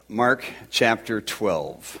Mark chapter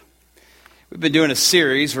 12. We've been doing a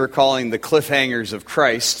series we're calling The Cliffhangers of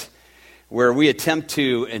Christ, where we attempt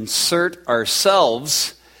to insert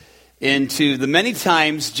ourselves into the many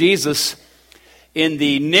times Jesus, in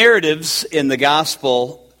the narratives in the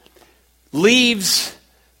gospel, leaves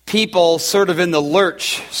people sort of in the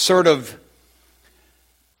lurch, sort of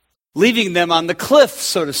leaving them on the cliff,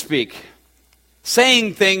 so to speak,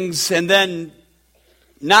 saying things and then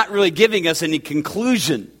not really giving us any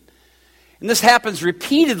conclusion. And this happens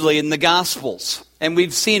repeatedly in the Gospels, and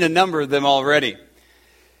we've seen a number of them already,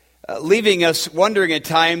 leaving us wondering at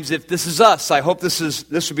times if this is us. I hope this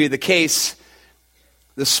would be the case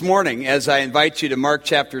this morning as I invite you to Mark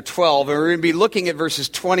chapter 12. And we're going to be looking at verses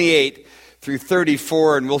 28 through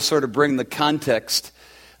 34, and we'll sort of bring the context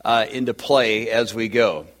into play as we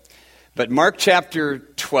go. But Mark chapter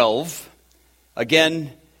 12,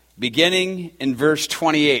 again, beginning in verse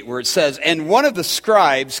 28, where it says, "And one of the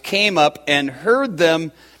scribes came up and heard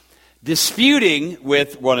them disputing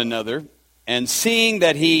with one another, and seeing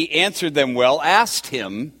that he answered them well, asked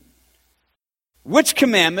him, 'Which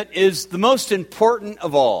commandment is the most important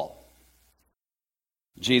of all?'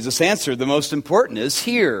 Jesus answered, 'The most important is,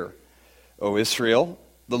 Hear, O Israel,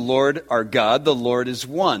 the Lord our God, the Lord is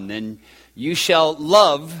one, and you shall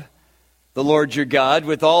love the Lord your God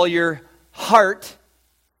with all your heart,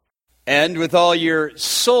 and with all your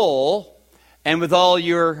soul, and with all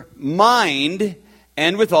your mind,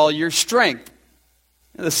 and with all your strength.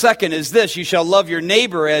 And the second is this, you shall love your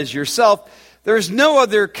neighbor as yourself. There is no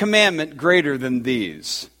other commandment greater than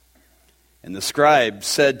these.' And the scribe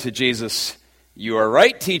said to Jesus, 'You are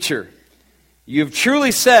right, teacher. You have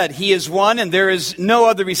truly said, He is one, and there is no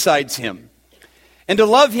other besides Him. And to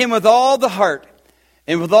love Him with all the heart,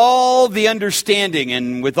 and with all the understanding,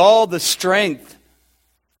 and with all the strength,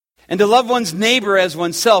 and to love one's neighbor as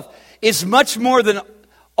oneself is much more than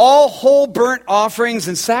all whole burnt offerings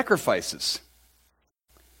and sacrifices.'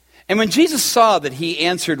 And when Jesus saw that he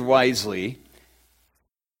answered wisely,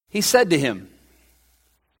 he said to him,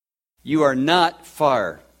 'You are not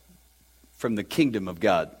far from the kingdom of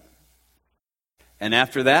God.' And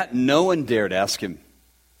after that, no one dared ask him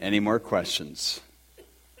any more questions."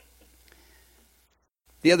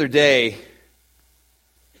 The other day,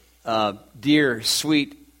 dear,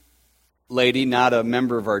 sweet lady, not a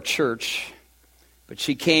member of our church, but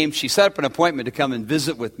she set up an appointment to come and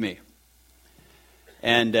visit with me.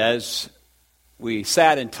 And as we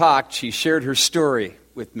sat and talked, she shared her story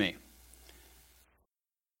with me.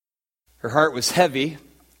 Her heart was heavy,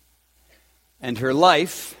 and her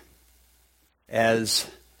life, as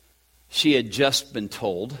she had just been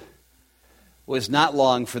told, was not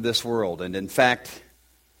long for this world. And in fact,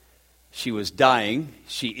 she was dying.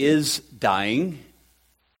 She is dying.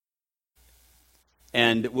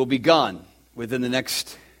 And will be gone within the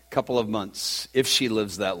next couple of months, if she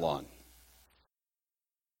lives that long.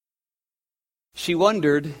 She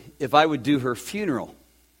wondered if I would do her funeral.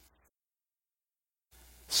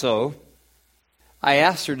 So I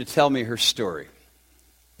asked her to tell me her story,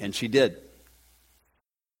 and she did.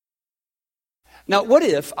 Now, what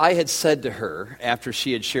if I had said to her, after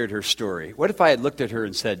she had shared her story, what if I had looked at her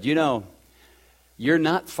and said, "You know, you're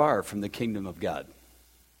not far from the kingdom of God.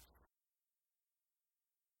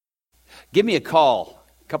 Give me a call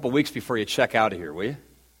a couple weeks before you check out of here, will you?"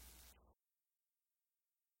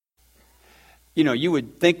 You know, you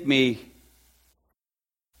would think me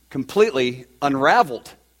completely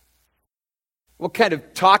unraveled. What kind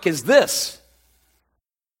of talk is this?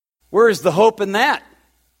 Where is the hope in that?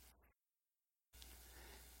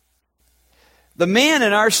 The man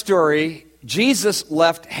in our story, Jesus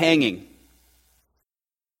left hanging.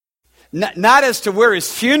 Not as to where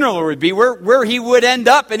his funeral would be, where he would end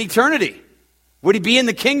up in eternity. Would he be in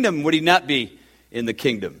the kingdom? Would he not be in the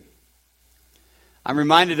kingdom? I'm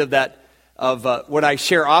reminded of what I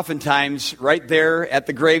share oftentimes right there at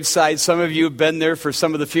the graveside. Some of you have been there for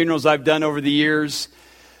some of the funerals I've done over the years.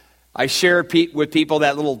 I share with people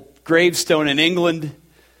that little gravestone in England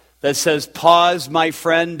that says, "Pause, my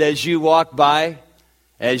friend, as you walk by.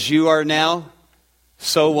 As you are now,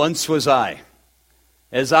 so once was I.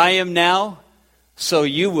 As I am now, so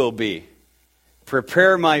you will be.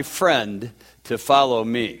 Prepare, my friend, to follow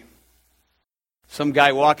me." Some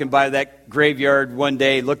guy walking by that graveyard one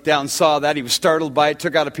day looked down, saw that. He was startled by it,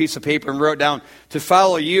 took out a piece of paper and wrote down, "To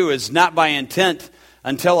follow you is not by intent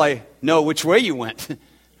until I know which way you went."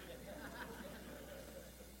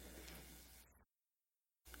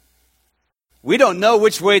 We don't know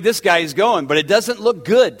which way this guy is going, but it doesn't look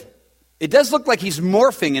good. It does look like he's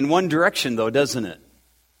morphing in one direction, though, doesn't it?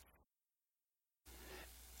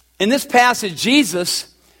 In this passage,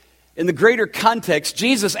 Jesus in the greater context,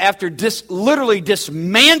 Jesus, after literally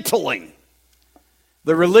dismantling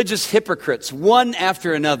the religious hypocrites one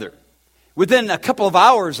after another, within a couple of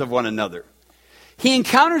hours of one another, he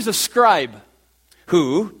encounters a scribe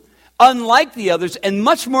who, unlike the others, and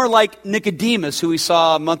much more like Nicodemus, who we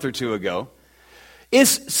saw a month or two ago, is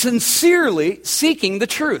sincerely seeking the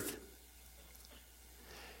truth.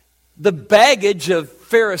 The baggage of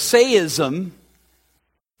Pharisaism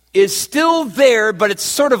is still there, but it's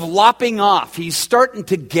sort of lopping off. He's starting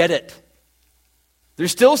to get it.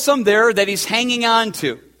 There's still some there that he's hanging on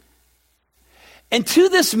to. And to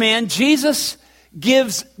this man, Jesus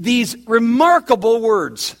gives these remarkable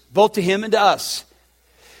words, both to him and to us.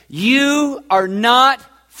 You are not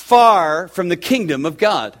far from the kingdom of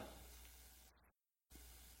God.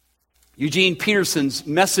 Eugene Peterson's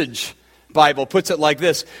Message Bible puts it like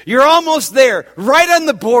this: you're almost there, right on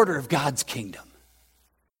the border of God's kingdom.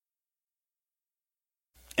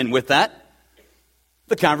 And with that,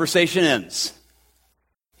 the conversation ends.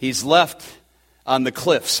 He's left on the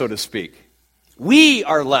cliff, so to speak. We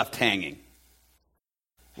are left hanging.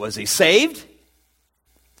 Was he saved?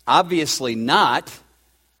 Obviously not.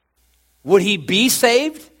 Would he be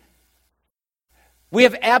saved? We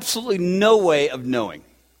have absolutely no way of knowing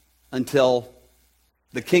until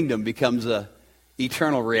the kingdom becomes an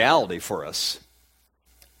eternal reality for us.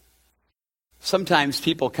 Sometimes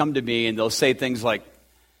people come to me and they'll say things like,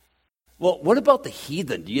 well, what about the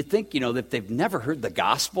heathen? Do you think, that they've never heard the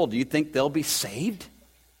gospel, do you think they'll be saved?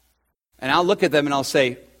 And I'll look at them and I'll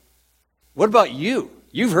say, what about you?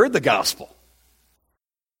 You've heard the gospel.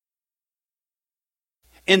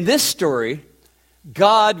 In this story,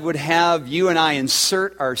 God would have you and I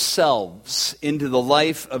insert ourselves into the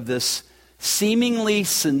life of this seemingly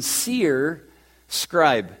sincere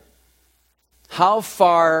scribe. How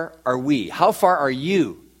far are we? How far are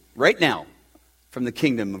you right now from the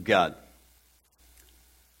kingdom of God?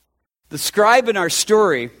 The scribe in our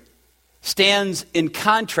story stands in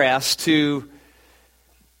contrast to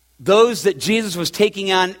those that Jesus was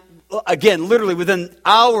taking on, again, literally within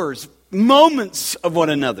hours, moments of one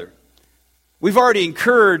another. We've already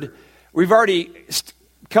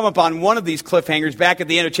come upon one of these cliffhangers back at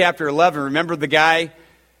the end of chapter 11. Remember the guy?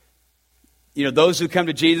 Those who come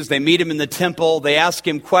to Jesus, they meet him in the temple. They ask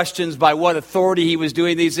him questions by what authority he was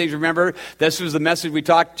doing these things. Remember, this was the message we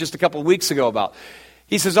talked just a couple of weeks ago about.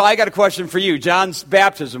 He says, I got a question for you. John's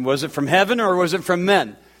baptism, was it from heaven or was it from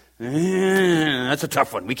men? That's a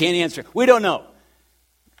tough one. We can't answer. We don't know.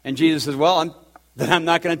 And Jesus says, well, I'm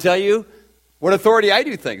not going to tell you what authority I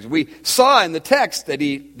do things. We saw in the text that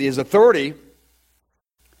his authority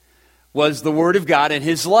was the Word of God in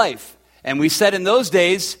his life. And we said in those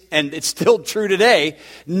days, and it's still true today,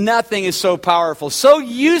 nothing is so powerful, so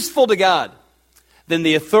useful to God, than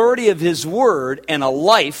the authority of his Word and a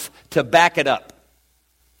life to back it up.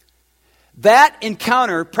 That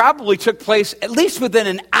encounter probably took place at least within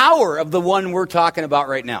an hour of the one we're talking about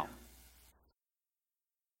right now.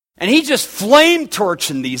 And he just flame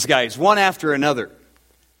torching these guys one after another.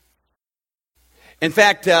 In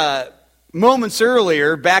fact, moments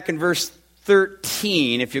earlier, back in verse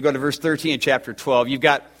 13, if you go to verse 13 in chapter 12, you've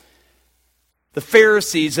got the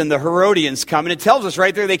Pharisees and the Herodians come, and it tells us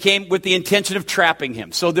right there they came with the intention of trapping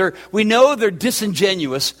him. So we know they're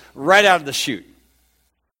disingenuous right out of the chute.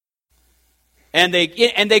 And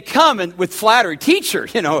they come with flattery. Teacher,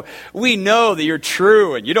 we know that you're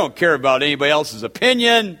true and you don't care about anybody else's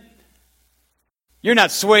opinion. You're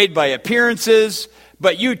not swayed by appearances,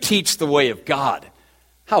 but you teach the way of God.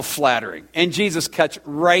 How flattering. And Jesus cuts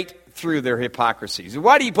right through their hypocrisies.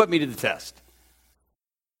 Why do you put me to the test?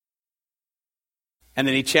 And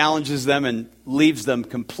then he challenges them and leaves them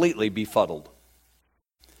completely befuddled.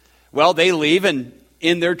 Well, they leave, and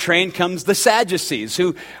in their train comes the Sadducees,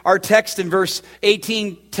 who our text in verse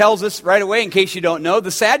 18 tells us right away, in case you don't know, the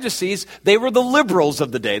Sadducees, they were the liberals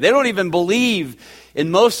of the day. They don't even believe in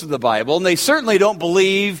most of the Bible, and they certainly don't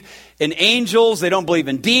believe in angels, they don't believe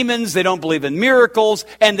in demons, they don't believe in miracles,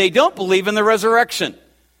 and they don't believe in the resurrection.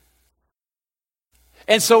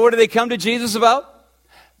 And so what do they come to Jesus about?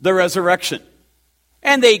 The resurrection.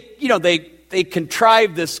 And they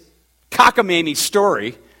contrive this cockamamie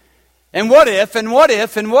story. And what if,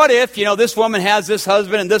 this woman has this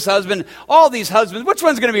husband and this husband, all these husbands, which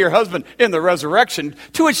one's going to be your husband in the resurrection?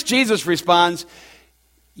 To which Jesus responds,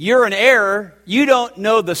 you're in error, you don't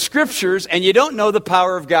know the scriptures, and you don't know the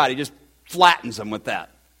power of God. He just flattens them with that.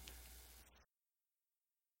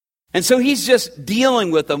 And so he's just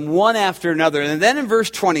dealing with them one after another. And then in verse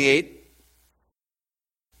 28,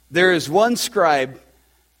 there is one scribe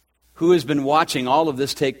who has been watching all of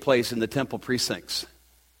this take place in the temple precincts.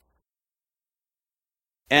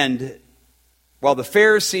 And while the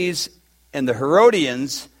Pharisees and the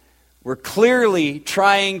Herodians were clearly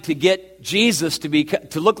trying to get Jesus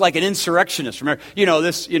to look like an insurrectionist. Remember,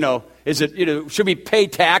 should we pay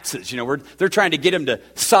taxes? They're trying to get him to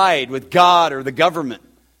side with God or the government.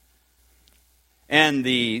 And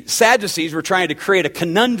the Sadducees were trying to create a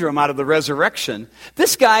conundrum out of the resurrection.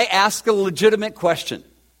 This guy asked a legitimate question.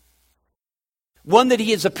 One that he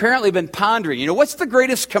has apparently been pondering. What's the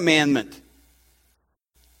greatest commandment?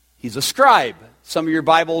 He's a scribe. Some of your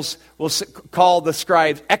Bibles will call the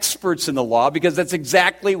scribes experts in the law because that's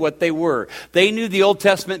exactly what they were. They knew the Old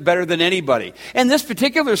Testament better than anybody. And this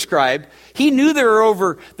particular scribe, he knew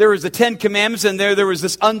there was the Ten Commandments, and there was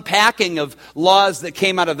this unpacking of laws that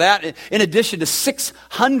came out of that, in addition to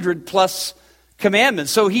 600 plus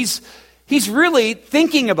commandments. So he's really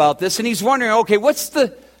thinking about this, and he's wondering, okay, what's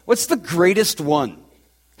the greatest one?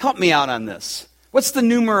 Help me out on this. What's the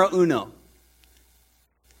numero uno?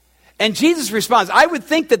 And Jesus responds, I would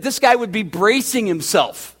think that this guy would be bracing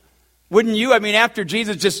himself. Wouldn't you? After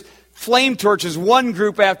Jesus just flame torches one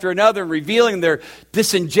group after another, revealing their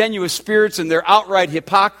disingenuous spirits and their outright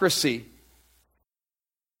hypocrisy,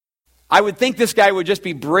 I would think this guy would just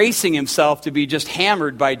be bracing himself to be just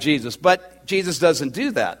hammered by Jesus. But Jesus doesn't do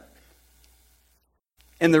that.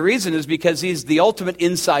 And the reason is because he's the ultimate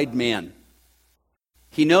inside man.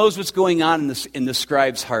 He knows what's going on in the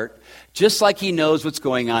scribe's heart, just like he knows what's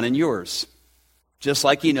going on in yours. Just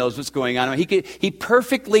like he knows what's going on. He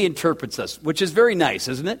perfectly interprets us, which is very nice,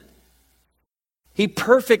 isn't it? He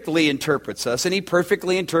perfectly interprets us, and he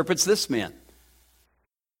perfectly interprets this man.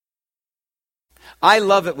 I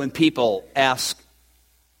love it when people ask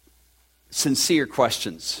sincere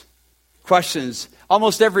questions. Questions.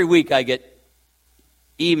 Almost every week I get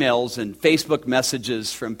emails and Facebook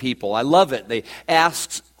messages from people. I love it. They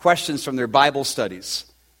ask questions from their Bible studies.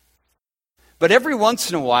 But every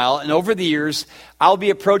once in a while, and over the years, I'll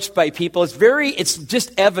be approached by people. It's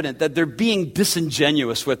just evident that they're being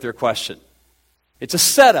disingenuous with their question. It's a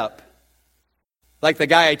setup. Like the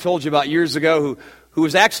guy I told you about years ago who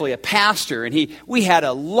was actually a pastor, and we had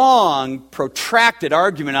a long, protracted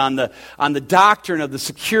argument on the doctrine of the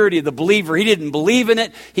security of the believer. He didn't believe in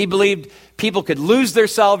it. He believed people could lose their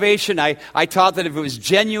salvation. I taught that if it was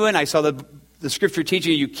genuine, I saw the scripture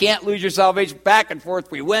teaching you can't lose your salvation. Back and forth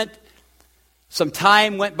we went. Some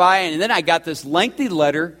time went by, and then I got this lengthy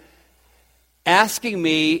letter asking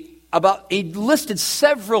me about, he listed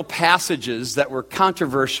several passages that were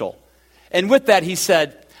controversial. And with that, he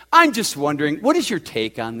said, I'm just wondering, what is your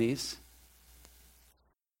take on these?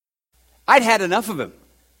 I'd had enough of him.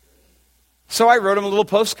 So I wrote him a little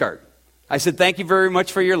postcard. I said, thank you very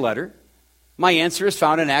much for your letter. My answer is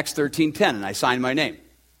found in Acts 13:10, and I signed my name,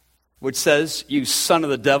 which says, you son of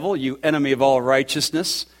the devil, you enemy of all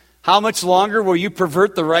righteousness, how much longer will you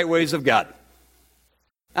pervert the right ways of God?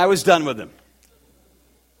 I was done with him.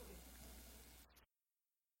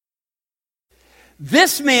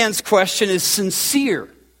 This man's question is sincere,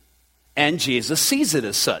 and Jesus sees it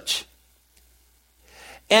as such.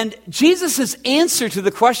 And Jesus' answer to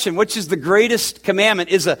the question, which is the greatest commandment,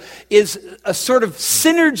 is a sort of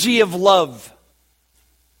synergy of love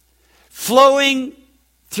flowing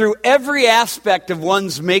through every aspect of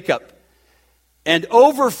one's makeup and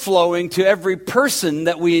overflowing to every person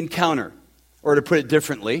that we encounter. Or to put it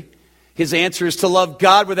differently, his answer is to love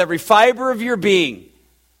God with every fiber of your being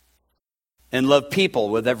and love people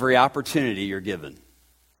with every opportunity you're given.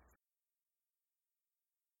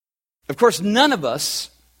 Of course, none of us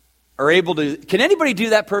are able to. Can anybody do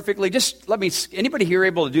that perfectly? Anybody here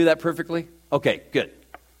able to do that perfectly? Okay, good.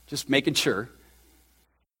 Just making sure.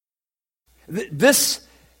 This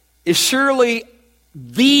is surely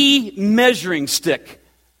the measuring stick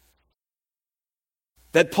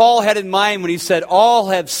that Paul had in mind when he said, all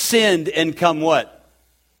have sinned and come what?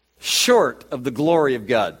 Short of the glory of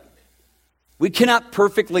God. We cannot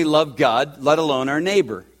perfectly love God, let alone our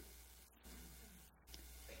neighbor.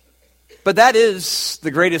 But that is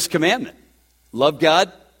the greatest commandment. Love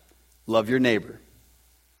God, love your neighbor.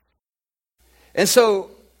 And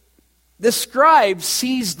so the scribe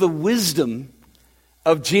sees the wisdom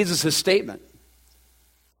of Jesus' statement.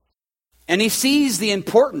 And he sees the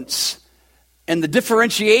importance and the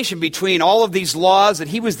differentiation between all of these laws that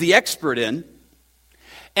he was the expert in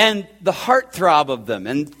and the heartthrob of them.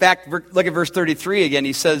 In fact, look at verse 33 again.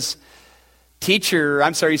 He says,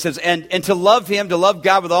 and to love him, to love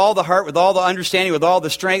God with all the heart, with all the understanding, with all the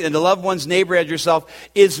strength, and to love one's neighbor as yourself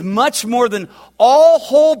is much more than all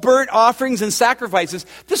whole burnt offerings and sacrifices.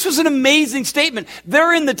 This was an amazing statement.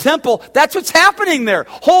 They're in the temple. That's what's happening there.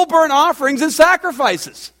 Whole burnt offerings and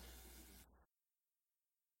sacrifices.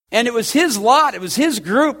 And it was his lot, it was his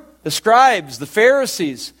group, the scribes, the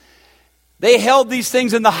Pharisees. They held these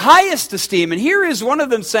things in the highest esteem. And here is one of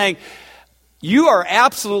them saying, you are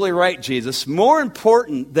absolutely right, Jesus. More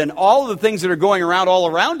important than all of the things that are going around all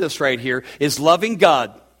around us right here is loving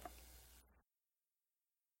God.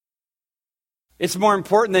 It's more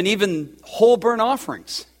important than even whole burnt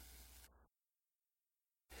offerings.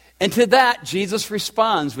 And to that, Jesus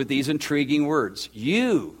responds with these intriguing words.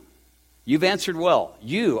 You've answered well.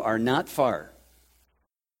 You are not far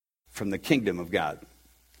from the kingdom of God.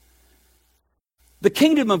 The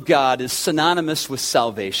kingdom of God is synonymous with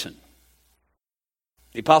salvation.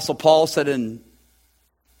 The Apostle Paul said in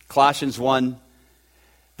Colossians 1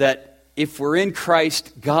 that if we're in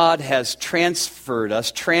Christ, God has translated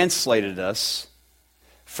us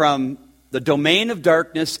from the domain of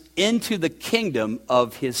darkness into the kingdom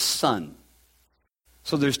of his Son.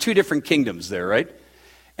 So there's two different kingdoms there, right?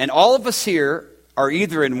 And all of us here are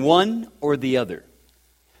either in one or the other.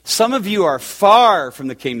 Some of you are far from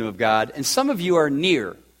the kingdom of God, and some of you are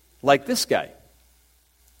near, like this guy.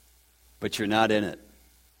 But you're not in it.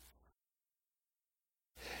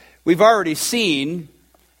 We've already seen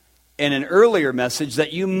in an earlier message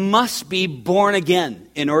that you must be born again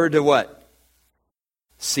in order to what?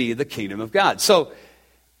 See the kingdom of God.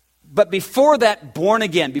 But before that born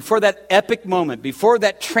again, before that epic moment, before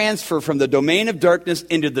that transfer from the domain of darkness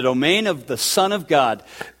into the domain of the Son of God,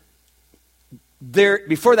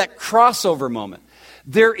 before that crossover moment,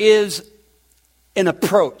 there is an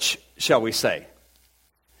approach, shall we say.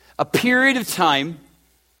 A period of time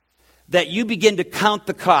that you begin to count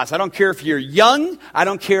the cost. I don't care if you're young, I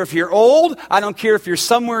don't care if you're old, I don't care if you're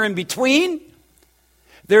somewhere in between.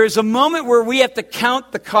 There is a moment where we have to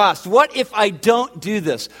count the cost. What if I don't do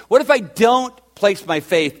this? What if I don't place my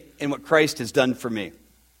faith in what Christ has done for me?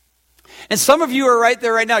 And some of you are right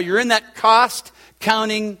there right now. You're in that cost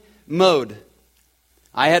counting mode.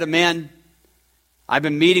 I had a man I've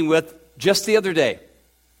been meeting with just the other day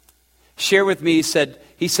share with me,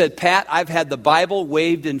 he said, Pat, I've had the Bible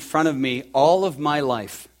waved in front of me all of my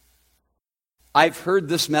life. I've heard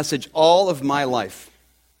this message all of my life.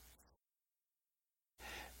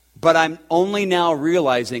 But I'm only now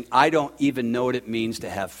realizing I don't even know what it means to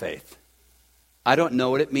have faith. I don't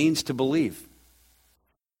know what it means to believe.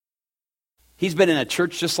 He's been in a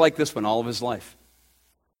church just like this one all of his life.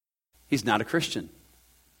 He's not a Christian.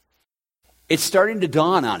 It's starting to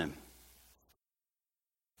dawn on him.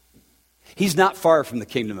 He's not far from the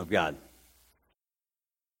kingdom of God.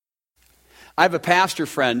 I have a pastor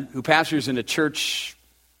friend who pastors in a church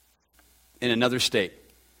in another state.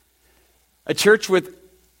 A church with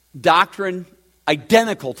doctrine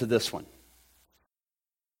identical to this one.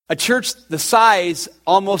 A church the size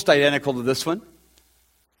almost identical to this one,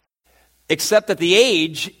 except that the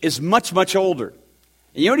age is much, much older.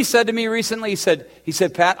 And you know what he said to me recently? He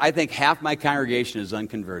said, Pat, I think half my congregation is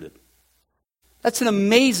unconverted. That's an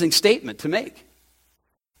amazing statement to make.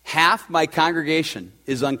 Half my congregation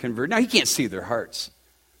is unconverted. Now, he can't see their hearts,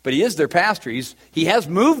 but he is their pastor. He has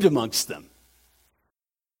moved amongst them.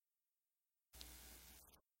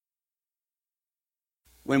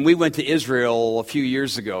 When we went to Israel a few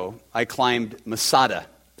years ago, I climbed Masada,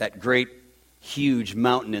 that great, huge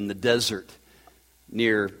mountain in the desert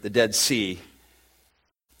near the Dead Sea.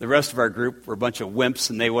 The rest of our group were a bunch of wimps,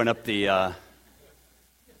 and they went up the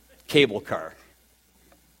cable car.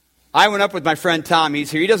 I went up with my friend Tom. He's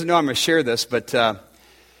here. He doesn't know I'm going to share this, but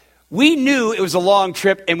we knew it was a long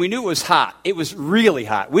trip, and we knew it was hot. It was really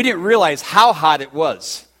hot. We didn't realize how hot it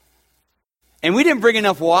was. And we didn't bring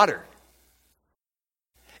enough water.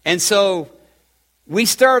 And so we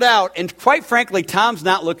start out, and quite frankly, Tom's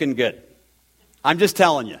not looking good. I'm just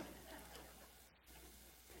telling you.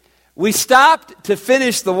 We stopped to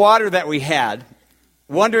finish the water that we had,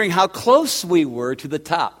 wondering how close we were to the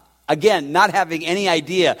top. Again, not having any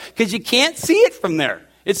idea, because you can't see it from there.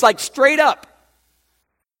 It's like straight up.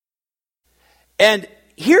 And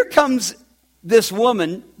here comes this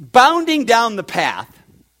woman bounding down the path,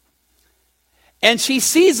 and she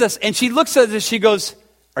sees us, and she looks at us, and she goes,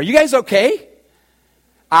 "Are you guys okay?"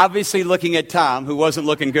 Obviously looking at Tom, who wasn't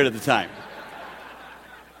looking good at the time.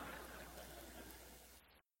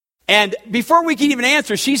 And before we can even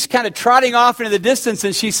answer, she's kind of trotting off into the distance,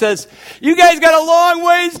 and she says, "You guys got a long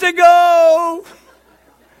ways to go."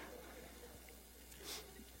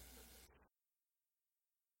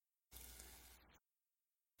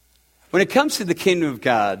 When it comes to the kingdom of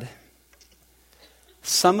God,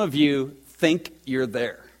 some of you think you're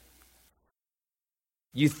there.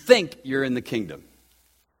 You think you're in the kingdom.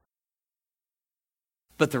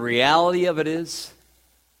 But the reality of it is,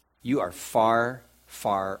 you are far,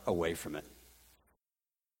 far away from it.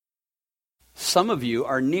 some of you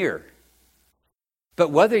are near.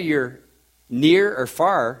 But whether you're near or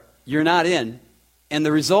far, you're not in. And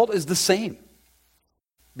the result is the same.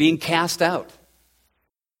 Being cast out.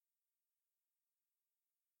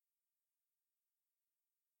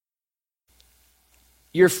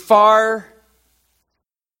 You're far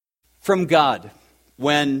from God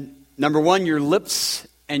when, number one, your lips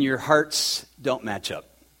and your hearts don't match up.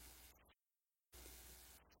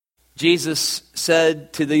 Jesus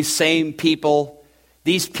said to these same people,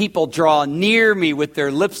 these people draw near me with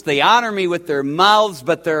their lips, they honor me with their mouths,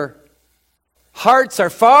 but their hearts are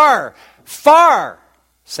far, far.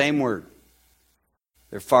 Same word.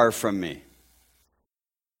 They're far from me.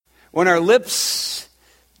 When our lips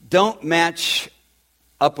don't match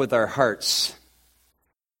up with our hearts,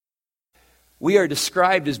 we are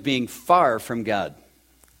described as being far from God.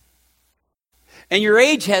 And your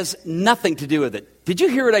age has nothing to do with it. Did you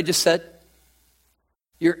hear what I just said?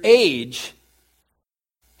 Your age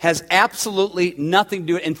has absolutely nothing to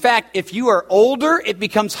do with it. In fact, if you are older, it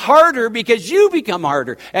becomes harder because you become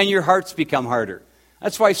harder and your hearts become harder.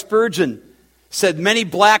 That's why Spurgeon said, many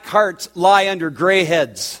black hearts lie under gray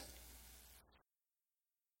heads.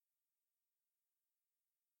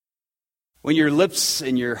 When your lips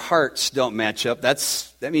and your hearts don't match up,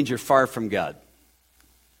 that means you're far from God.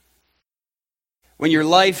 When your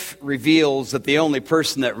life reveals that the only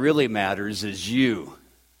person that really matters is you,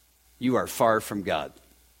 you are far from God.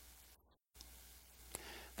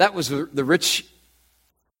 That was the rich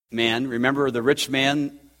man. Remember the rich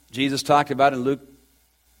man Jesus talked about in Luke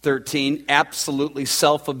 13, absolutely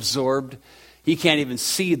self-absorbed. He can't even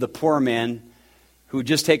see the poor man who would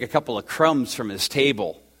just take a couple of crumbs from his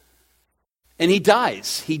table. And he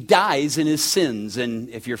dies. He dies in his sins. And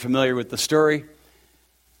if you're familiar with the story,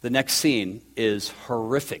 the next scene is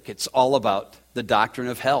horrific. It's all about the doctrine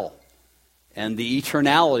of hell and the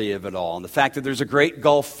eternality of it all, and the fact that there's a great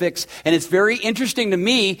gulf fixed. And it's very interesting to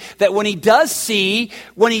me that when he does see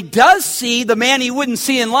the man he wouldn't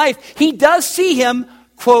see in life, he does see him,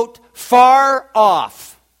 quote, far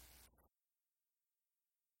off.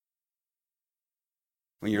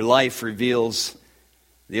 When your life reveals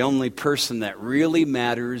the only person that really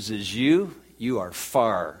matters is you, you are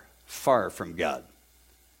far, far from God.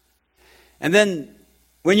 And then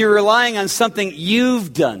when you're relying on something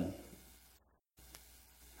you've done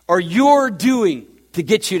or you're doing to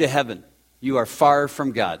get you to heaven, you are far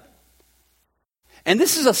from God. And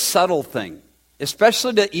this is a subtle thing,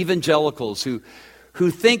 especially to evangelicals who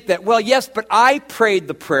think that, well, yes, but I prayed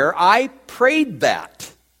the prayer. I prayed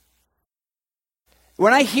that.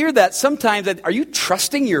 When I hear that, sometimes, are you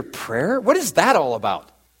trusting your prayer? What is that all about?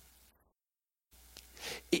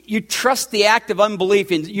 You trust the act of unbelief,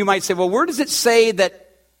 and you might say, well, where does it say that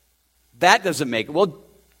doesn't make it? Well,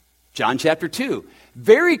 John chapter 2.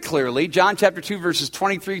 Very clearly, John chapter 2, verses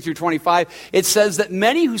 23 through 25, it says that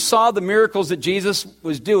many who saw the miracles that Jesus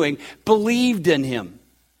was doing believed in him.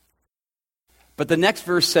 But the next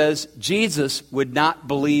verse says, Jesus would not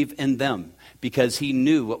believe in them because he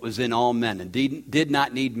knew what was in all men and did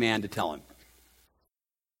not need man to tell him.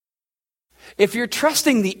 If you're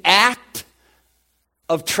trusting the act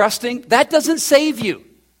of trusting, that doesn't save you,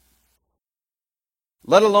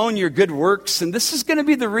 let alone your good works. And this is going to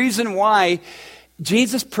be the reason why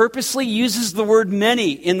Jesus purposely uses the word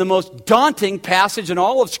many in the most daunting passage in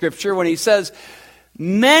all of Scripture when he says,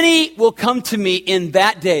 many will come to me in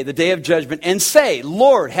that day, the day of judgment, and say,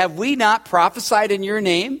 Lord, have we not prophesied in your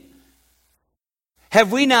name?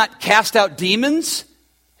 Have we not cast out demons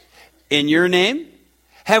in your name?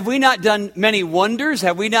 Have we not done many wonders?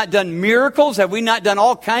 Have we not done miracles? Have we not done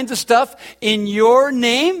all kinds of stuff in your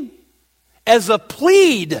name? As a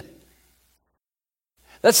plead.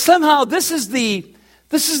 That somehow this is the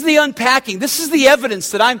unpacking. This is the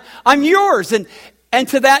evidence that I'm yours. And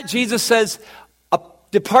to that Jesus says,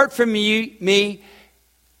 depart from me,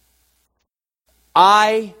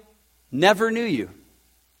 I never knew you.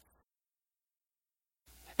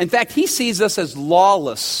 In fact, he sees us as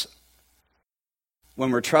lawless when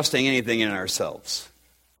we're trusting anything in ourselves.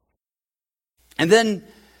 And then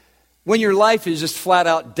when your life is just flat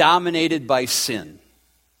out dominated by sin,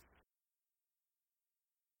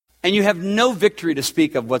 and you have no victory to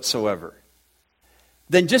speak of whatsoever,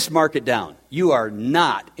 then just mark it down. You are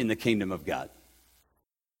not in the kingdom of God.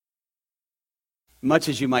 Much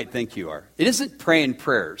as you might think you are. It isn't praying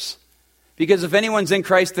prayers. Because if anyone's in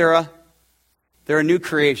Christ, they're a new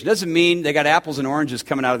creation. It doesn't mean they got apples and oranges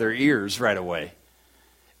coming out of their ears right away.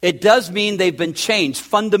 It does mean they've been changed,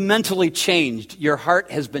 fundamentally changed. Your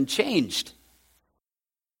heart has been changed.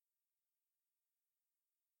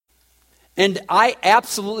 And I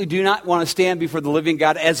absolutely do not want to stand before the living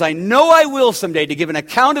God, as I know I will someday, to give an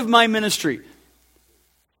account of my ministry,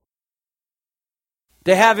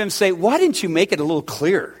 to have him say, why didn't you make it a little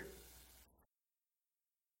clearer?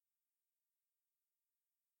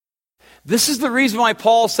 This is the reason why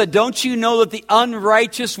Paul said, don't you know that the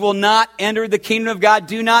unrighteous will not enter the kingdom of God?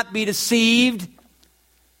 Do not be deceived.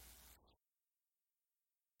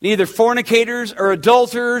 Neither fornicators or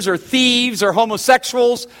adulterers or thieves or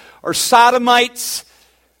homosexuals or sodomites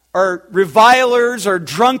or revilers or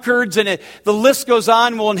drunkards, and the list goes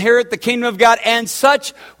on, will inherit the kingdom of God. And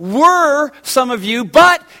such were some of you,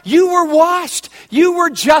 but you were washed, you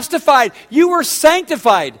were justified, you were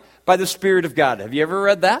sanctified by the Spirit of God. Have you ever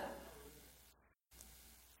read that?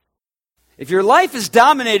 If your life is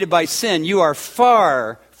dominated by sin, you are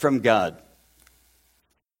far from God.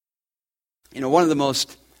 You know, one of the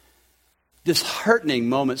most disheartening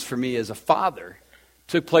moments for me as a father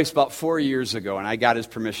took place about 4 years ago, and I got his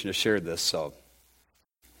permission to share this. So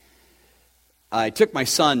I took my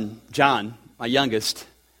son, John, my youngest,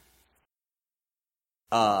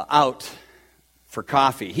 out for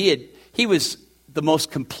coffee. He was the most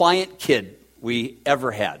compliant kid we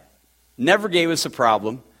ever had. Never gave us a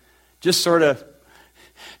problem. Just sort of,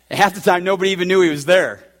 half the time nobody even knew he was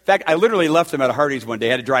there. In fact, I literally left him at a Hardee's one day. I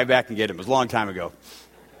had to drive back and get him. It was a long time ago.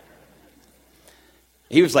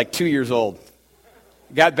 He was like 2 years old.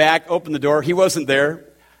 Got back, opened the door. He wasn't there.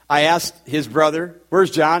 I asked his brother, where's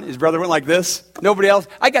John? His brother went like this. Nobody else.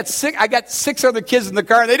 I got six other kids in the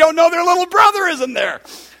car, and they don't know their little brother isn't there.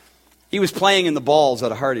 He was playing in the balls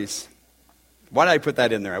at a Hardee's. Why did I put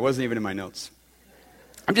that in there? I wasn't even in my notes.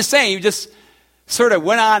 I'm just saying, he just sort of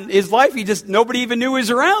went on his life. Nobody even knew he was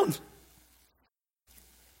around.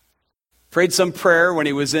 Prayed some prayer when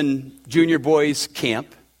he was in junior boys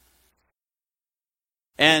camp.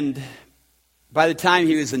 And by the time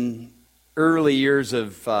he was in early years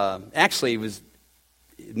of, actually it was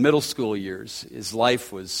middle school years, his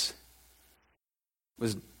life was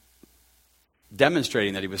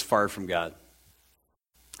demonstrating that he was far from God.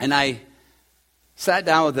 And I sat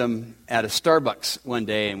down with him at a Starbucks one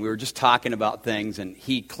day, and we were just talking about things, and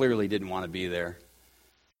he clearly didn't want to be there.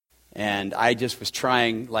 And I just was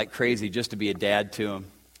trying like crazy just to be a dad to him.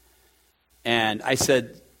 And I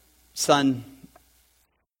said, son,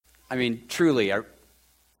 I mean, truly, are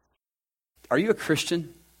you a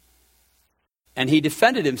Christian? And he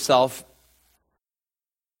defended himself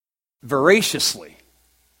voraciously.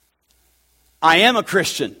 I am a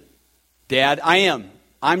Christian, Dad, I am.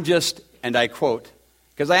 I'm just, and I quote,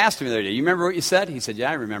 because I asked him the other day, you remember what you said? He said, yeah,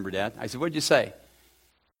 I remember, Dad. I said, what did you say?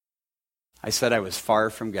 I said I was far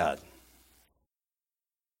from God.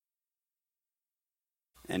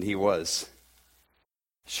 And he was.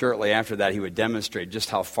 Shortly after that, he would demonstrate just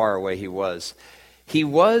how far away he was. He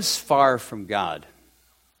was far from God.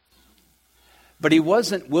 But he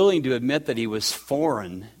wasn't willing to admit that he was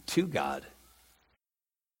foreign to God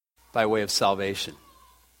by way of salvation.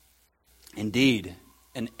 Indeed,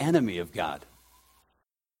 an enemy of God.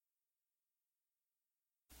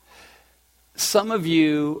 Some of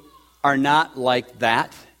you are not like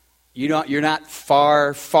that. You're not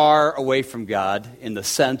far, far away from God in the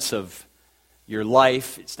sense of your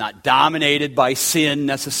life. It's not dominated by sin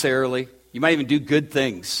necessarily. You might even do good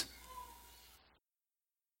things.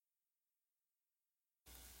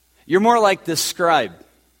 You're more like this scribe.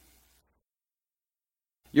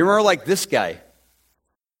 You're more like this guy.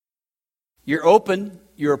 You're open,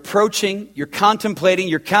 you're approaching, you're contemplating,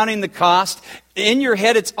 you're counting the cost. In your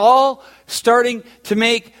head, it's all starting to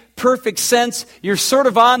make perfect sense. You're sort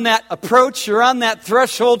of on that approach, you're on that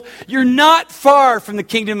threshold. You're not far from the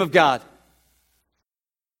kingdom of God.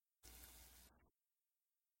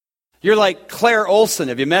 You're like Claire Olson.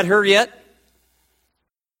 Have you met her yet?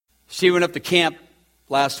 She went up to camp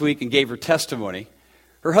last week and gave her testimony.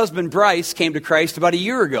 Her husband Bryce came to Christ about a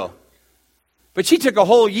year ago. But she took a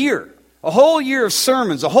whole year of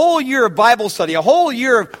sermons, a whole year of Bible study, a whole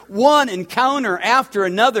year of one encounter after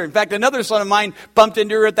another. In fact, another son of mine bumped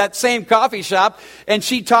into her at that same coffee shop, and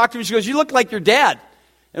she talked to him. She goes, you look like your dad.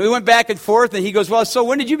 And we went back and forth, and he goes, well, so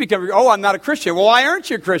when did you become, I'm not a Christian. Well, why aren't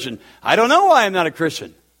you a Christian? I don't know why I'm not a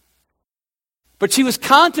Christian. But she was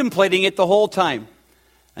contemplating it the whole time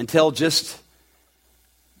until just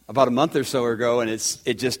about a month or so ago, and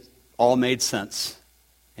it just all made sense.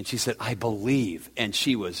 And she said, I believe. And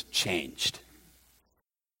she was changed.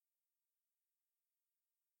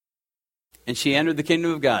 And she entered the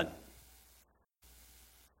kingdom of God.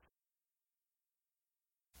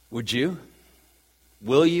 Would you?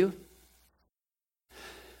 Will you?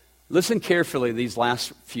 Listen carefully to these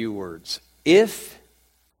last few words. If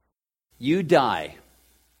you die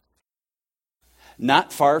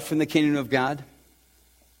not far from the kingdom of God,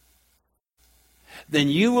 then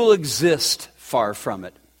you will exist far from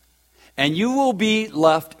it. And you will be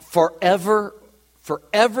left forever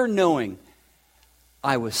knowing,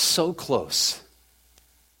 I was so close.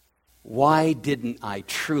 Why didn't I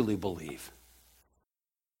truly believe?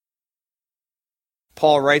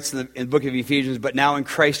 Paul writes in the book of Ephesians, but now in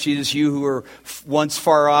Christ Jesus, you who were once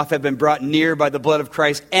far off have been brought near by the blood of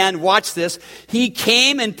Christ. And watch this, he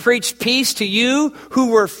came and preached peace to you who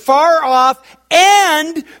were far off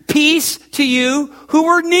and peace to you who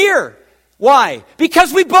were near. Why?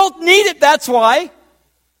 Because we both need it, that's why.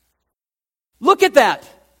 Look at that.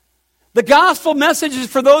 The gospel message is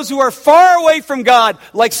for those who are far away from God,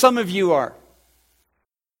 like some of you are.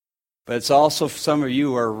 But it's also for some of you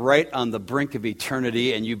who are right on the brink of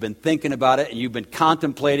eternity, and you've been thinking about it, and you've been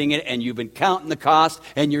contemplating it, and you've been counting the cost,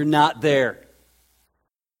 and you're not there.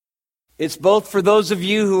 It's both for those of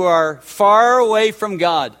you who are far away from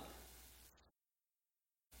God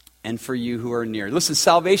and for you who are near. Listen,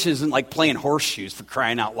 salvation isn't like playing horseshoes, for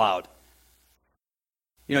crying out loud.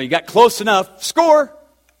 You know, you got close enough, score.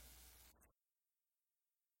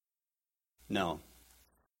 No.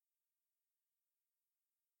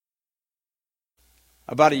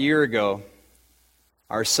 About a year ago,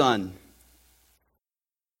 our son,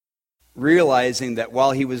 realizing that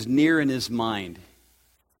while he was near in his mind,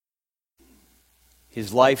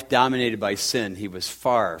 his life dominated by sin, he was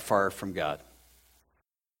far, far from God.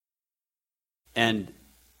 And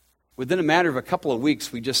within a matter of a couple of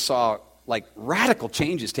weeks, we just saw like radical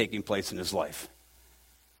changes taking place in his life.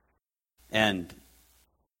 And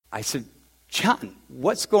I said, John,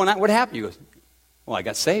 what's going on? What happened? He goes, well, I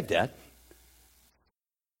got saved, Dad.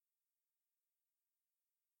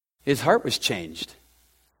 His heart was changed.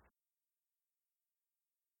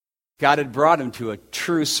 God had brought him to a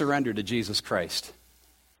true surrender to Jesus Christ.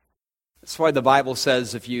 That's why the Bible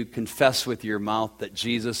says if you confess with your mouth that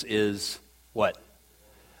Jesus is what?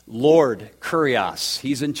 Lord, Kurios.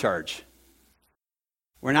 He's in charge.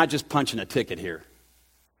 We're not just punching a ticket here.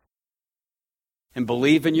 And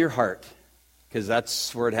believe in your heart, because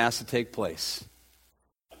that's where it has to take place.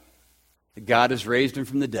 God has raised him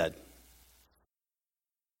from the dead.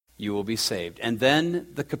 You will be saved. And then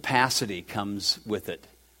the capacity comes with it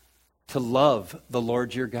to love the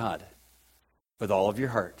Lord your God with all of your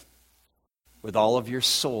heart, with all of your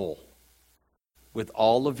soul, with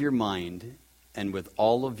all of your mind, and with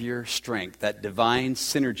all of your strength. That divine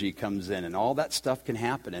synergy comes in, and all that stuff can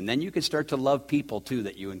happen. And then you can start to love people, too,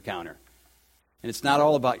 that you encounter. And it's not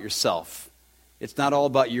all about yourself. It's not all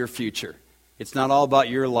about your future. It's not all about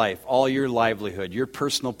your life, all your livelihood, your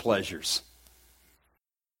personal pleasures.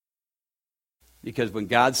 Because when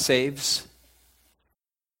God saves,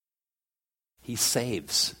 He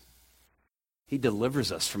saves. He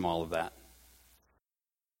delivers us from all of that.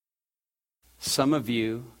 Some of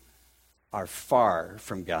you are far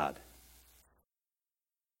from God.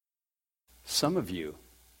 Some of you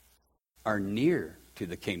are near to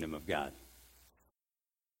the kingdom of God.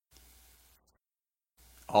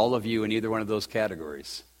 All of you in either one of those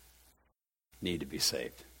categories need to be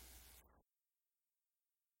saved.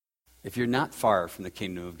 If you're not far from the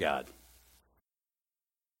kingdom of God,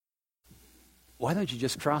 why don't you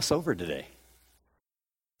just cross over today?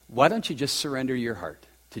 Why don't you just surrender your heart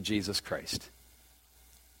to Jesus Christ?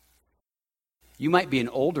 You might be an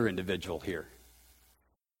older individual here.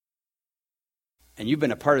 And you've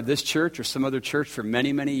been a part of this church or some other church for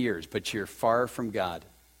many, many years, but you're far from God.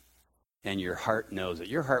 And your heart knows it.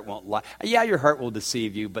 Your heart won't lie. Yeah, your heart will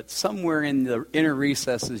deceive you, but somewhere in the inner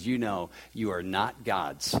recesses you know you are not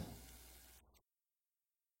God's.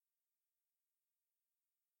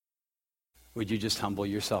 Would you just humble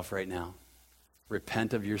yourself right now?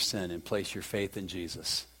 Repent of your sin and place your faith in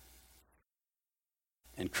Jesus.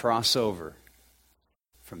 And cross over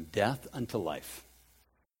from death unto life.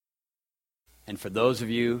 And for those of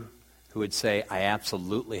you who would say, I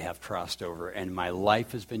absolutely have crossed over and my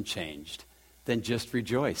life has been changed, then just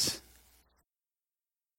rejoice.